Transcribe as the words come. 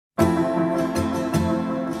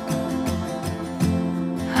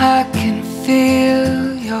I can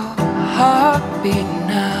feel your heartbeat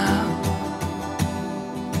now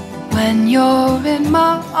when you're in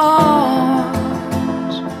my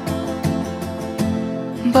arms.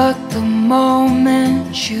 But the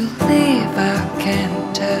moment you leave, I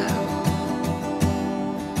can't tell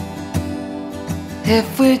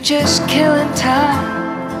if we're just killing time,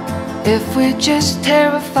 if we're just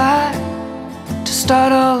terrified to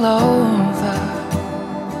start all over.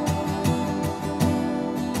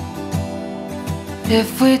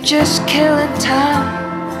 If we're just killing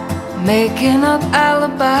time, making up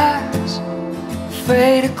alibis,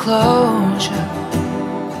 afraid of closure,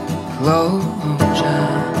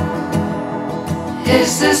 closure.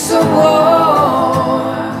 Is this a war?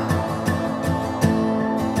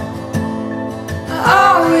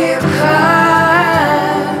 Are we a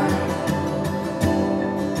crime?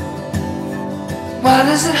 Why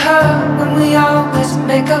does it hurt when we always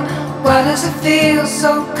make up? Why does it feel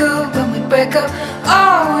so good when we break up?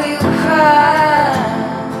 Are we a crime?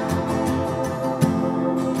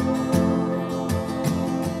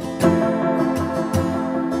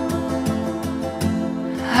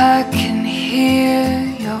 I can hear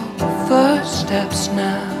your footsteps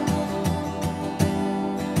now,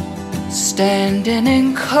 standing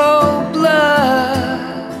in cold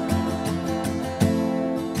blood,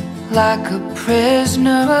 like a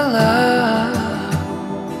prisoner of love.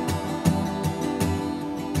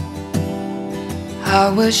 I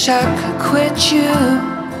wish I could quit you,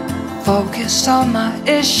 focus on my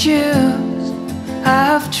issues.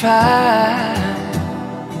 I've tried.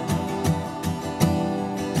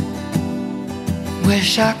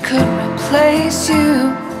 Wish I could replace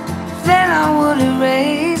you, then I would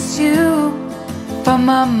erase you from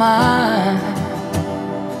my mind,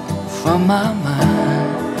 from my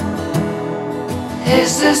mind.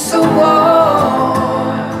 Is this a war?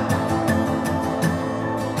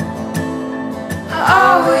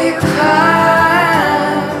 Are we a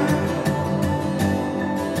crime?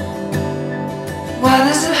 Why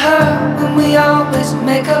does it hurt when we always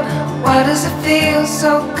make up? Why does it feel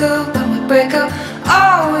so good when we break up?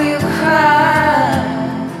 Are we a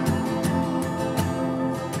crime?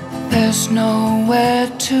 There's nowhere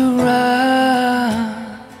to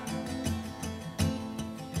run,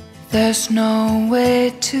 there's no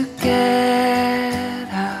way to get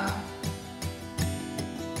out,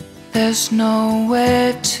 there's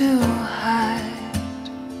nowhere to hide,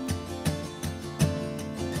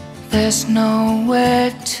 there's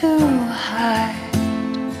nowhere to hide,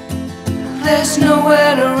 there's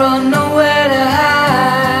nowhere to run, nowhere to hide.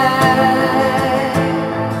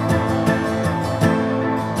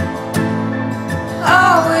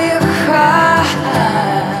 Are we a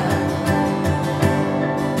crime?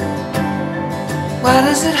 Why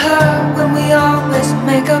does it hurt when we always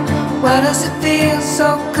make up? Why does it feel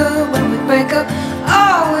so good when we break up?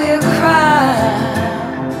 Are we a crime?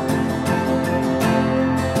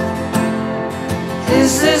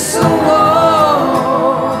 Is this a war?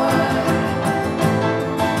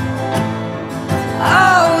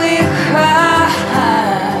 Are we a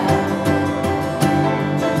crime?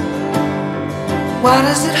 Why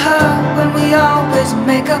does it hurt when we always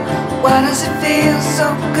make up? Why does it feel so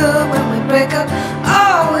good when we break up?